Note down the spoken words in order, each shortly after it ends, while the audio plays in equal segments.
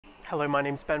Hello, my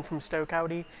name's Ben from Stoke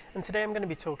Audi, and today I'm going to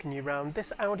be talking you around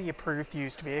this Audi approved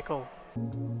used vehicle.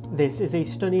 This is a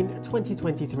stunning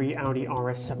 2023 Audi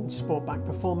RS7 Sportback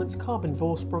Performance Carbon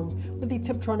Vorsprung with the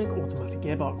tiptronic automatic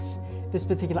gearbox. This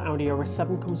particular Audi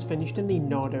RS7 comes finished in the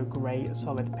Nardo Grey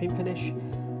solid paint finish,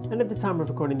 and at the time of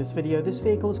recording this video, this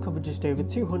vehicle has covered just over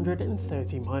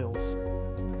 230 miles.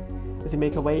 As we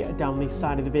make our way down the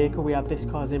side of the vehicle, we have this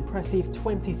car's impressive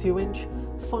 22-inch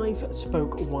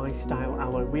 5-spoke Y-style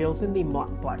alloy wheels in the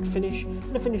matte black finish,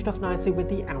 and are finished off nicely with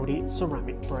the Audi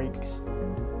ceramic brakes.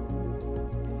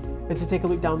 As we take a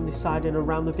look down this side and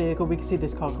around the vehicle, we can see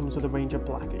this car comes with a range of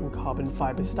black and carbon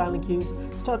fibre styling cues,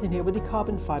 starting here with the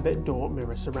carbon fibre door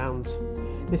mirror surrounds.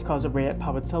 This car's rear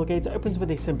powered tailgate opens with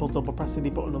a simple double press of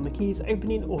the button on the keys,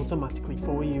 opening automatically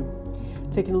for you.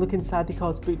 Taking a look inside the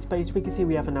car's boot space, we can see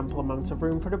we have an ample amount of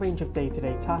room for a range of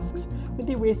day-to-day tasks, with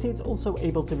the rear seats also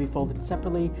able to be folded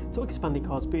separately to expand the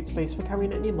car's boot space for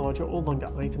carrying any larger or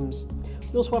longer items.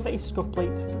 We also have a scuff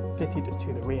plate fitted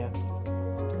to the rear.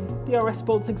 The RS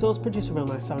Sports exhaust produce a real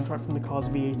nice soundtrack from the car's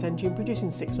V8 engine,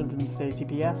 producing 630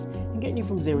 PS and getting you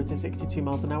from 0 to 62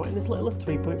 miles an hour in as little as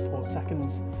 3.4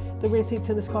 seconds. The rear seats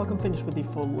in this car come finished with the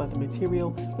full leather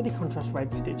material with the contrast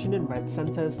red stitching and red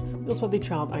centres. We also have the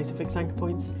child ISOFIX anchor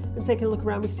points, and taking a look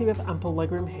around we can see we have ample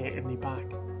legroom here in the back.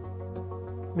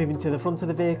 Moving to the front of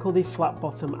the vehicle, the flat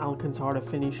bottom Alcantara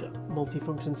finish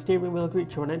multifunction steering wheel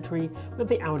greets you on entry with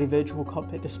the Audi virtual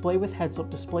cockpit display with heads-up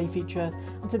display feature,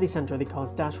 and to the centre of the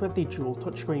car's dash with the dual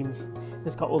touchscreens.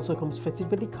 This car also comes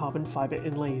fitted with the carbon fibre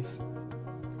inlays.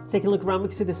 Taking a look around, we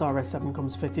can see this RS7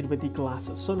 comes fitted with the glass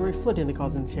sunroof, flooding the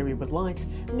car's interior with light,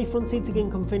 and the front seats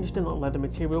again come finished in that leather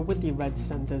material with the red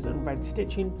centres and red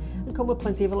stitching, and come with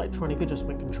plenty of electronic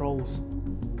adjustment controls.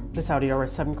 This Audi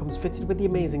RS7 comes fitted with the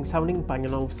amazing sounding Bang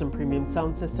 & Olufsen premium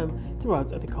sound system throughout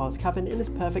the car's cabin and is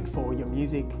perfect for your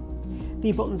music.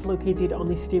 The buttons located on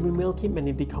the steering wheel keep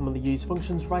many of the commonly used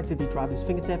functions right at the driver's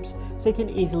fingertips, so you can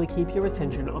easily keep your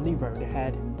attention on the road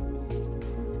ahead.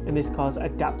 And this car's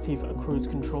adaptive cruise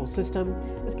control system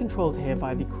is controlled here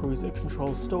by the cruise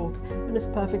control stalk and is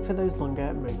perfect for those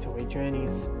longer motorway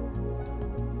journeys.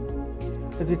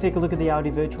 As we take a look at the Audi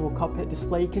virtual cockpit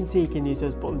display, you can see you can use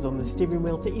those buttons on the steering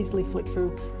wheel to easily flick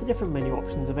through the different menu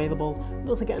options available, and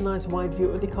also get a nice wide view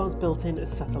of the car's built-in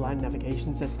satellite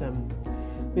navigation system.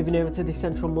 Moving over to the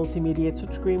central multimedia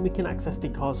touchscreen, we can access the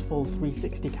car's full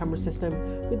 360 camera system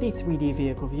with the 3D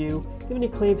vehicle view, giving a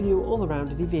clear view all around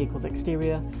the vehicle's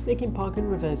exterior, making parking,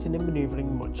 reversing and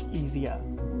manoeuvring much easier.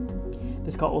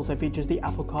 This car also features the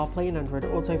Apple CarPlay and Android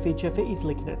Auto feature for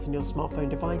easily connecting your smartphone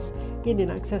device,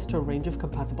 gaining access to a range of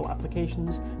compatible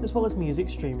applications as well as music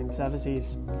streaming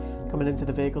services. Coming into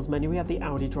the vehicle's menu, we have the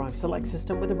Audi Drive Select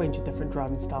system with a range of different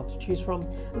driving styles to choose from,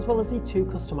 as well as the 2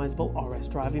 customizable RS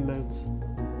driving modes.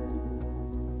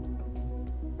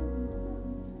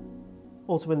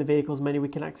 Also in the vehicle's menu, we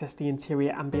can access the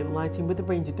interior ambient lighting with a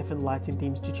range of different lighting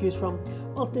themes to choose from,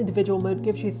 whilst individual mode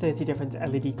gives you 30 different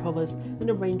LED colours and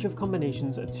a range of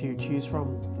combinations to choose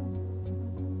from.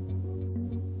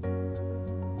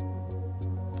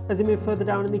 As we move further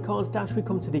down in the car's dash, we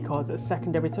come to the car's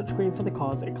secondary touchscreen for the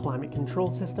car's climate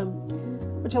control system,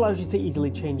 which allows you to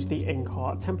easily change the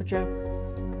in-car temperature.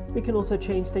 We can also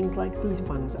change things like the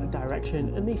fan's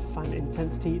direction and the fan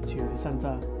intensity to the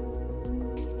centre.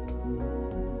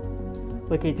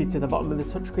 Located to the bottom of the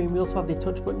touchscreen, we also have the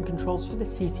touch button controls for the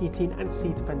seat heating and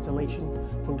seat ventilation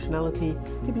functionality,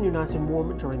 keeping you nice and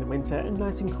warm during the winter and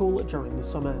nice and cool during the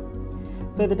summer.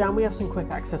 Further down we have some quick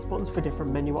access buttons for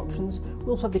different menu options. We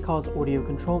also have the car's audio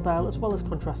control dial as well as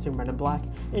contrasting red and black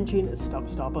engine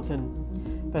stop-start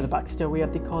button. Further back still we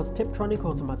have the car's tiptronic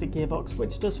automatic gearbox,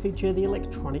 which does feature the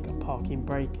electronic parking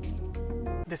brake.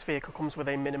 This vehicle comes with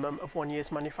a minimum of 1 year's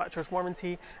manufacturer's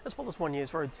warranty as well as 1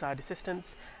 year's roadside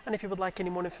assistance, and if you would like any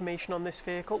more information on this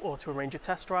vehicle or to arrange a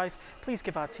test drive, please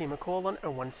give our team a call on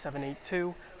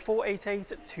 01782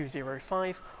 488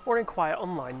 205 or inquire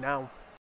online now.